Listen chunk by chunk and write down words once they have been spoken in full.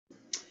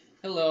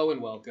Hello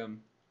and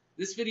welcome.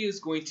 This video is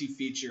going to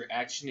feature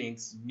Action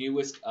Inc.'s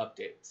newest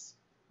updates.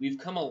 We've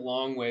come a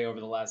long way over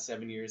the last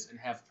 7 years and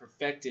have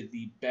perfected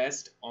the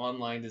best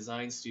online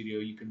design studio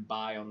you can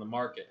buy on the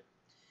market.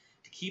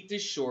 To keep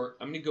this short,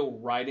 I'm going to go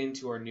right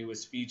into our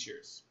newest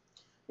features.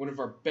 One of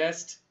our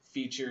best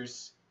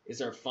features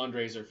is our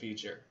Fundraiser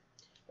feature.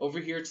 Over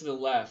here to the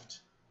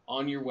left,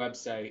 on your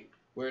website,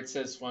 where it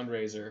says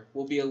Fundraiser,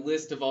 will be a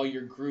list of all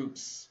your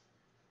groups.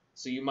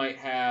 So you might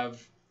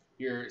have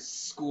your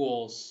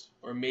schools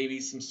or maybe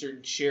some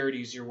certain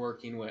charities you're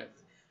working with.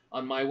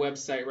 On my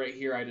website right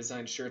here, I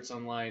design shirts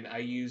online. I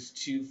use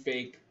two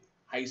fake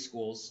high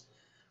schools,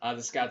 the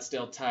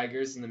Scottsdale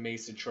Tigers and the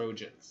Mesa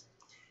Trojans.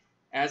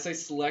 As I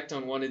select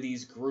on one of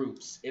these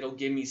groups, it'll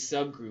give me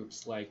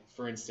subgroups like,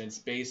 for instance,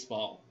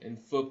 baseball and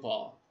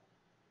football,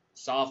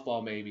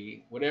 softball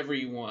maybe, whatever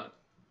you want.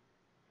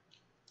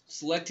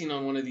 Selecting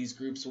on one of these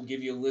groups will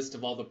give you a list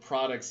of all the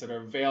products that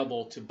are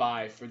available to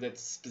buy for that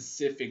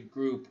specific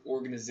group,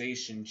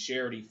 organization,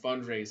 charity,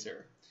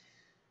 fundraiser.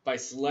 By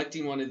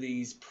selecting one of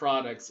these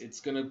products,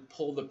 it's going to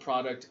pull the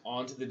product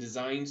onto the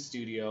design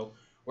studio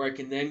where I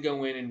can then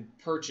go in and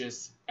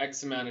purchase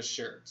X amount of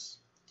shirts.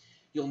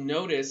 You'll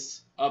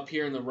notice up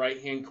here in the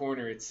right hand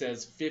corner it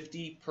says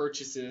 50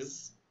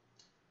 purchases,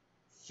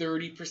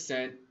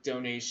 30%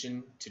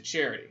 donation to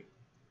charity.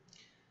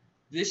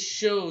 This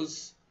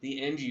shows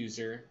the end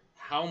user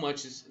how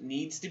much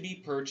needs to be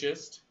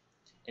purchased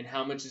and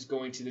how much is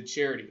going to the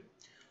charity.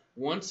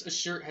 Once a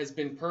shirt has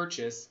been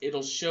purchased,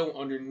 it'll show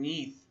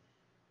underneath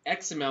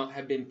X amount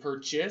have been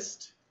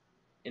purchased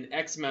and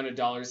X amount of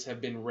dollars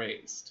have been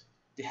raised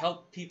to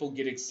help people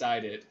get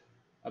excited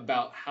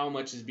about how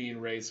much is being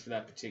raised for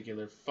that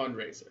particular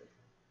fundraiser.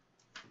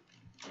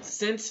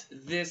 Since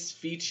this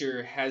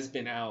feature has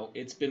been out,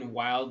 it's been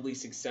wildly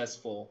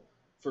successful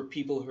for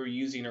people who are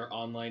using our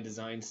online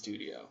design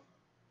studio.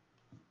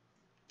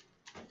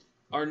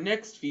 Our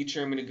next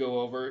feature I'm going to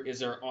go over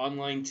is our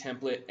online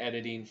template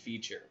editing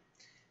feature.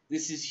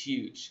 This is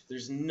huge.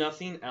 There's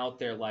nothing out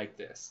there like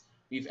this.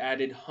 We've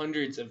added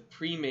hundreds of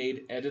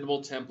pre-made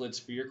editable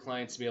templates for your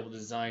clients to be able to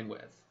design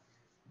with.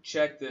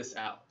 Check this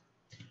out.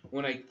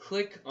 When I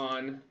click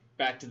on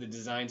back to the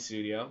design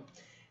studio,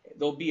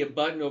 there'll be a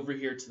button over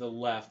here to the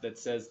left that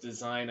says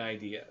Design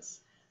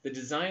Ideas. The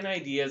Design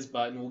Ideas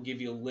button will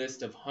give you a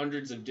list of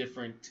hundreds of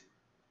different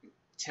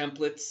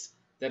templates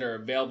that are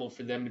available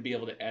for them to be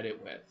able to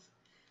edit with.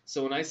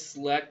 So when I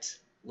select,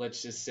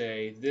 let's just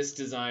say, this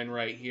design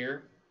right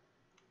here,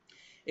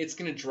 it's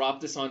going to drop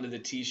this onto the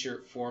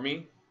t-shirt for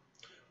me,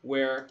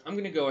 where I'm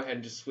going to go ahead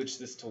and just switch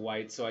this to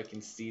white so I can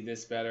see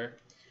this better.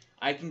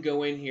 I can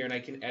go in here and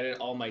I can edit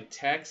all my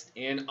text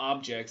and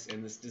objects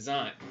in this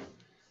design.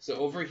 So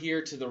over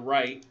here to the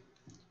right,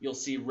 you'll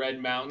see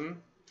Red Mountain.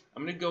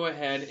 I'm going to go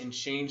ahead and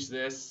change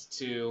this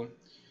to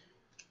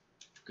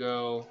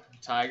Go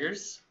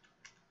Tigers,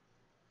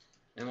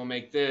 and we'll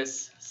make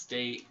this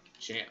State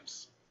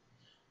Champs.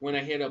 When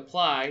I hit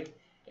apply,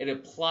 it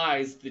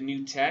applies the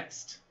new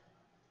text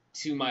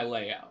to my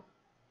layout.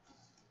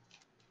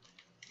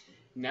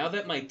 Now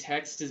that my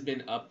text has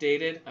been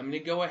updated, I'm going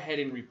to go ahead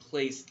and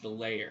replace the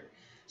layer.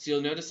 So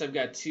you'll notice I've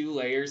got two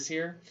layers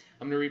here.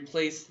 I'm going to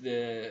replace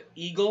the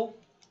eagle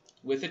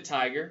with a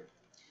tiger.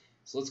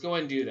 So let's go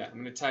ahead and do that.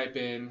 I'm going to type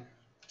in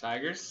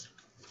tigers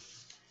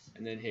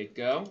and then hit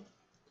go.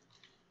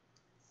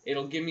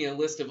 It'll give me a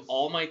list of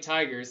all my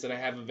tigers that I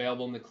have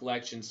available in the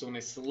collection. So when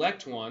I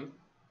select one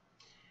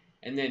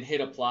and then hit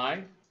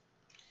apply,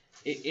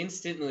 it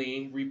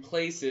instantly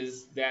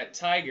replaces that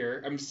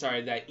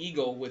that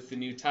eagle with the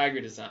new tiger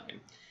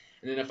design.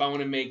 And then if I want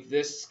to make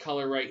this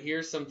color right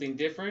here something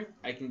different,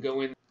 I can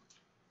go in.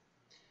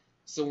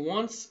 So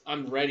once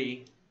I'm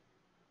ready,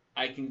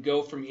 I can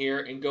go from here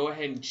and go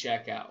ahead and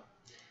check out.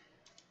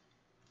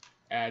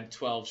 Add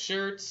 12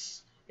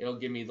 shirts. It'll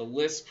give me the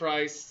list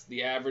price,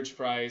 the average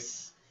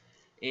price,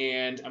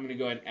 and I'm going to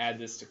go ahead and add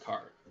this to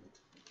cart.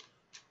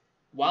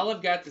 While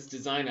I've got this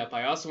design up,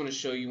 I also want to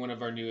show you one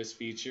of our newest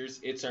features.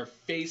 It's our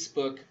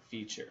Facebook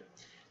feature.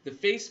 The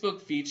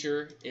Facebook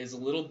feature is a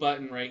little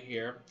button right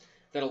here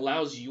that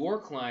allows your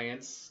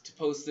clients to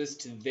post this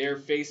to their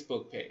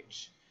Facebook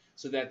page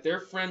so that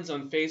their friends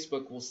on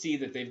Facebook will see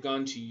that they've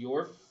gone to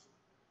your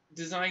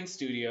design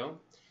studio,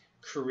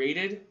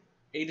 created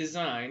a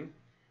design,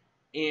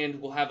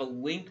 and will have a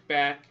link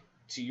back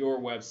to your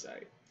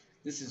website.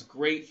 This is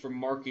great for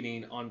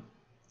marketing on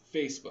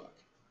Facebook.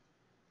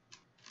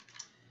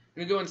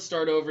 I'm going to go and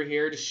start over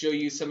here to show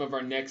you some of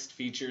our next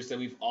features that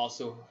we've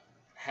also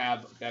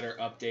have that are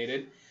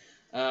updated.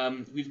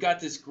 We've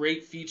got this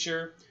great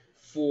feature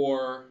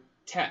for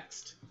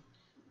text.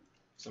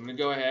 So I'm going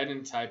to go ahead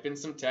and type in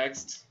some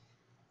text.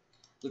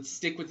 Let's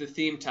stick with the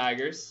theme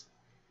Tigers.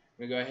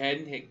 I'm going to go ahead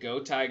and hit Go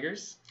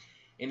Tigers,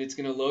 and it's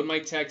going to load my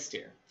text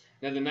here.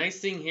 Now the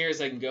nice thing here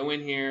is I can go in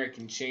here, I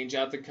can change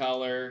out the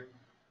color,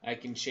 I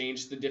can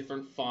change the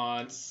different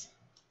fonts.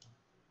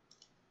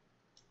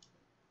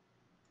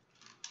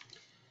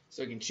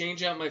 So I can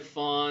change out my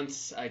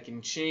fonts, I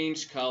can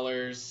change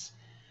colors,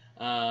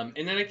 and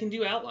then I can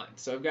do outline.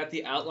 So I've got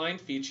the outline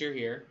feature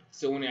here.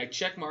 So when I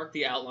check mark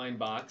the outline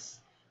box,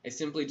 I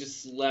simply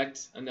just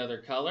select another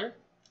color.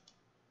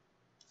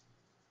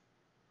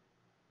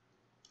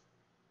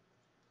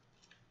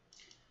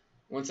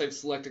 Once I've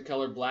selected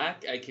color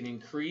black, I can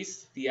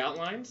increase the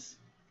outlines.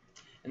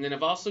 And then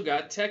I've also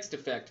got text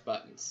effect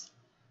buttons.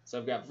 So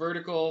I've got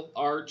vertical,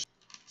 arch,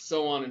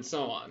 so on and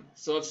so on.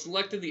 So I've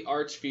selected the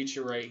arch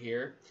feature right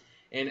here.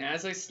 And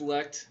as I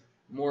select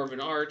more of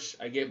an arch,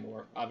 I get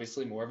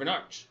obviously more of an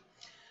arch.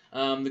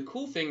 The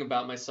cool thing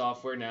about my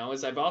software now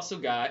is I've also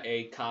got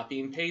a copy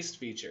and paste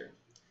feature,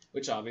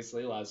 which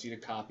obviously allows you to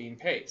copy and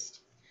paste.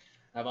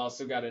 I've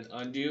also got an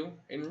undo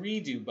and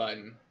redo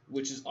button,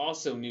 which is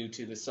also new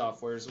to the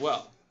software as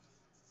well.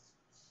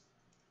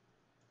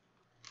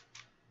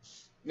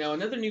 Now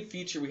another new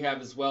feature we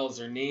have as well is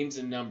our names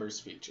and numbers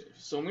feature.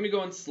 So I'm going to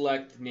go and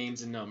select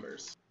names and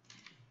numbers.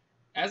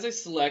 As I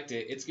select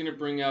it, it's going to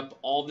bring up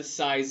all the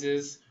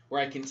sizes where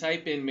I can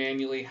type in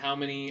manually how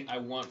many I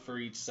want for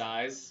each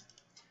size.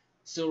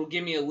 So it'll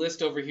give me a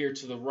list over here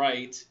to the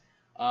right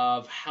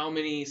of how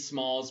many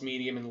smalls,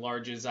 medium, and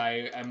larges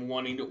I am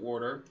wanting to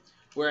order,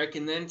 where I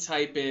can then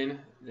type in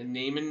the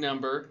name and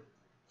number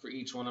for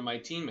each one of my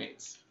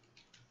teammates.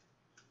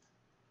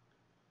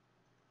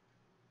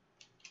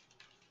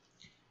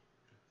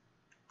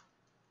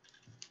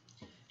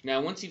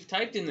 Now once you've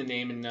typed in the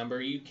name and number,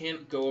 you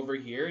can go over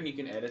here and you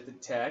can edit the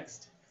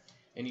text,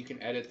 and you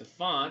can edit the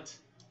font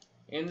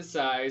and the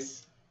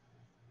size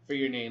for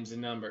your names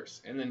and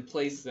numbers, and then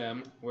place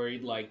them where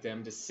you'd like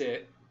them to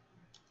sit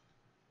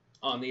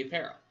on the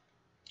apparel.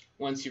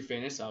 Once you're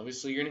finished,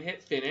 obviously you're going to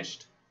hit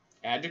finished,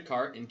 add to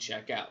cart, and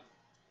check out.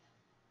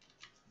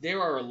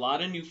 There are a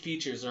lot of new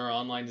features in our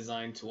online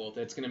design tool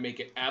that's going to make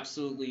it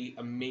absolutely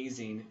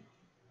amazing,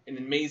 an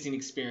amazing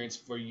experience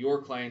for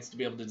your clients to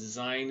be able to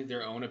design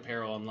their own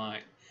apparel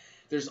online.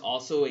 There's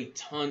also a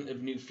ton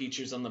of new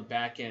features on the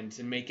back end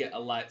to make it a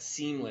lot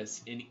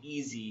seamless and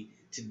easy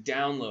to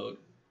download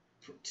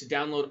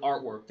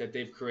artwork that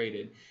they've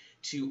created,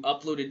 to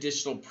upload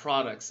additional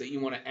products that you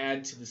want to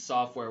add to the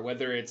software,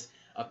 whether it's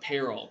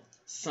apparel,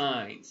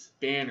 signs,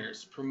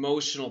 banners,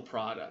 promotional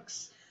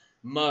products,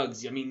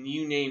 mugs, I mean,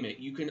 you name it.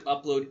 You can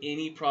upload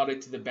any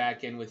product to the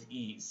back end with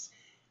ease.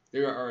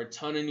 There are a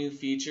ton of new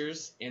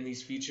features, and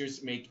these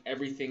features make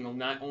everything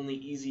not only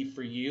easy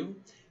for you,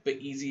 but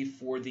easy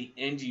for the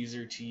end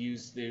user to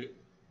use the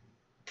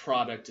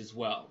product as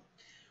well.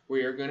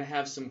 We are going to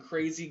have some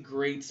crazy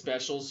great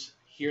specials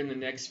here in the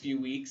next few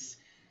weeks.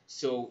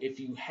 So if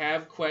you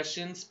have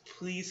questions,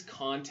 please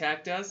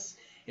contact us,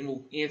 and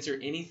we'll answer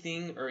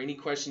anything or any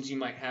questions you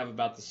might have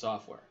about the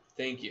software.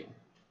 Thank you.